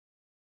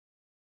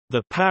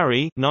The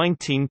Parry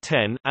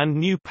 1910 and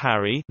New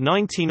Parry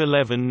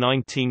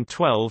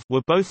 1911-1912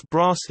 were both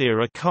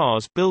brass-era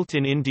cars built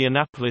in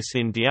Indianapolis,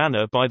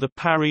 Indiana by the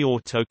Parry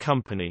Auto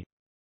Company.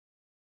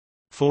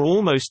 For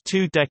almost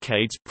 2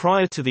 decades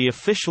prior to the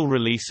official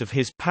release of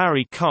his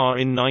Parry car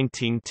in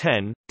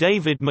 1910,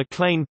 David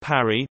McLane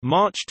Parry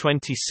 (March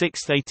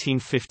 26,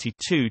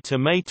 1852 to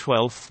May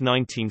 12,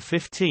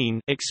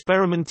 1915)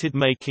 experimented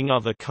making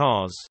other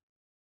cars.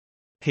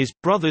 His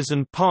brothers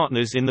and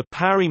partners in the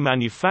Parry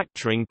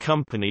Manufacturing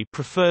Company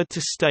preferred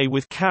to stay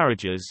with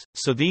carriages,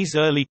 so these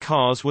early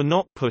cars were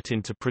not put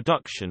into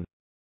production.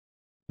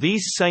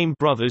 These same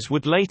brothers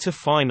would later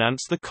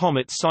finance the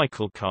Comet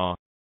cycle car.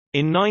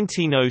 In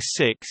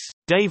 1906,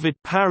 David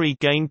Parry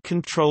gained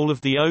control of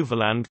the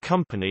Overland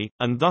Company,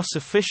 and thus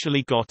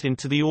officially got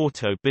into the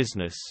auto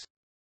business.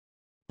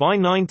 By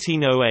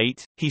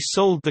 1908, he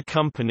sold the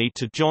company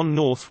to John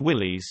North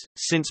Willys,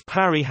 since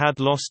Parry had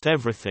lost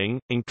everything,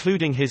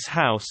 including his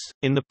house,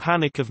 in the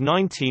Panic of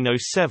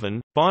 1907.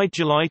 By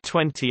July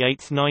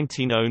 28,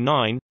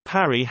 1909,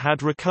 Parry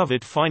had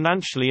recovered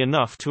financially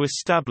enough to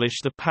establish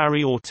the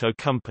Parry Auto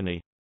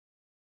Company.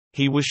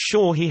 He was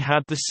sure he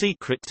had the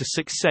secret to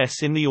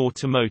success in the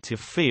automotive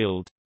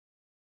field.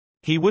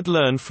 He would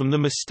learn from the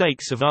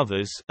mistakes of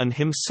others and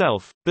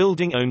himself,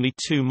 building only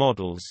 2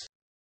 models.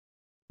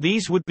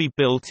 These would be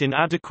built in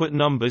adequate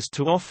numbers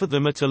to offer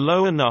them at a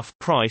low enough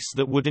price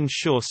that would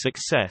ensure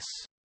success.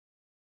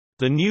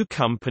 The new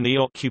company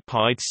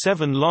occupied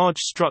 7 large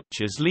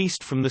structures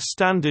leased from the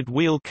Standard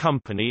Wheel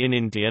Company in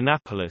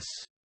Indianapolis.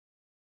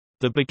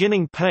 The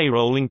beginning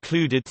payroll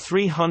included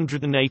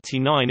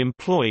 389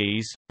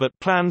 employees, but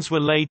plans were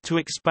laid to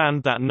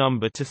expand that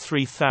number to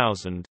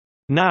 3,000.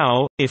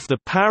 Now, if the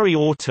Parry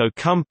Auto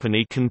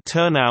Company can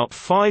turn out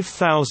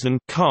 5,000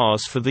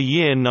 cars for the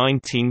year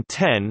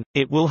 1910,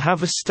 it will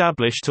have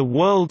established a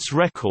world's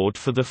record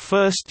for the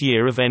first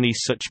year of any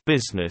such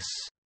business.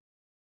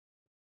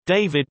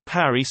 David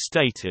Parry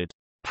stated.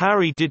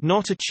 Parry did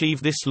not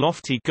achieve this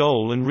lofty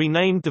goal and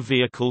renamed the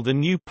vehicle the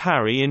New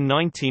Parry in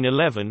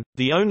 1911,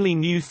 the only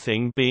new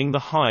thing being the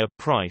higher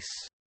price.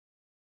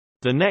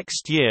 The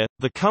next year,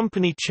 the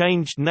company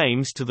changed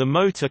names to the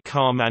Motor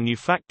Car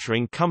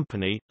Manufacturing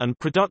Company, and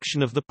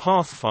production of the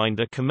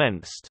Pathfinder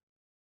commenced.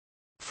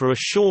 For a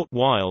short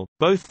while,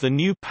 both the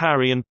New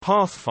Parry and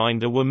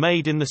Pathfinder were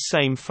made in the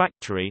same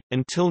factory,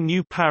 until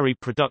New Parry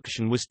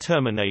production was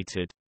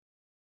terminated.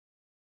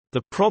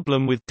 The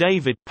problem with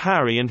David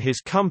Parry and his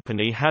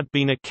company had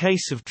been a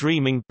case of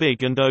dreaming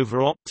big and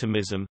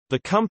over-optimism. The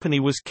company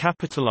was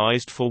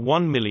capitalized for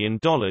 $1 million,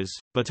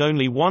 but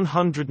only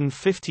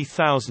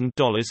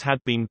 $150,000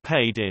 had been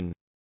paid in.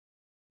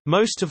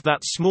 Most of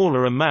that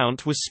smaller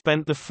amount was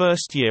spent the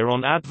first year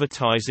on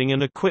advertising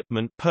and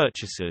equipment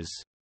purchases.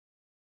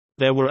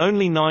 There were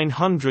only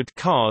 900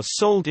 cars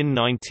sold in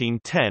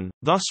 1910,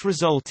 thus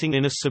resulting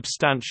in a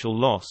substantial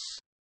loss.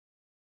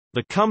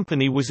 The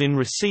company was in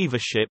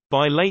receivership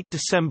by late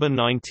December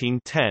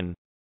 1910.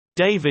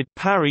 David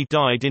Parry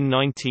died in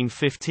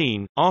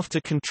 1915,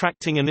 after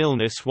contracting an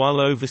illness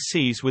while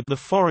overseas with the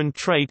Foreign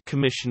Trade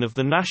Commission of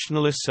the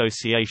National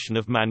Association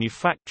of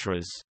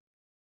Manufacturers.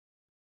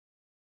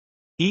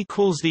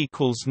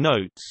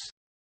 Notes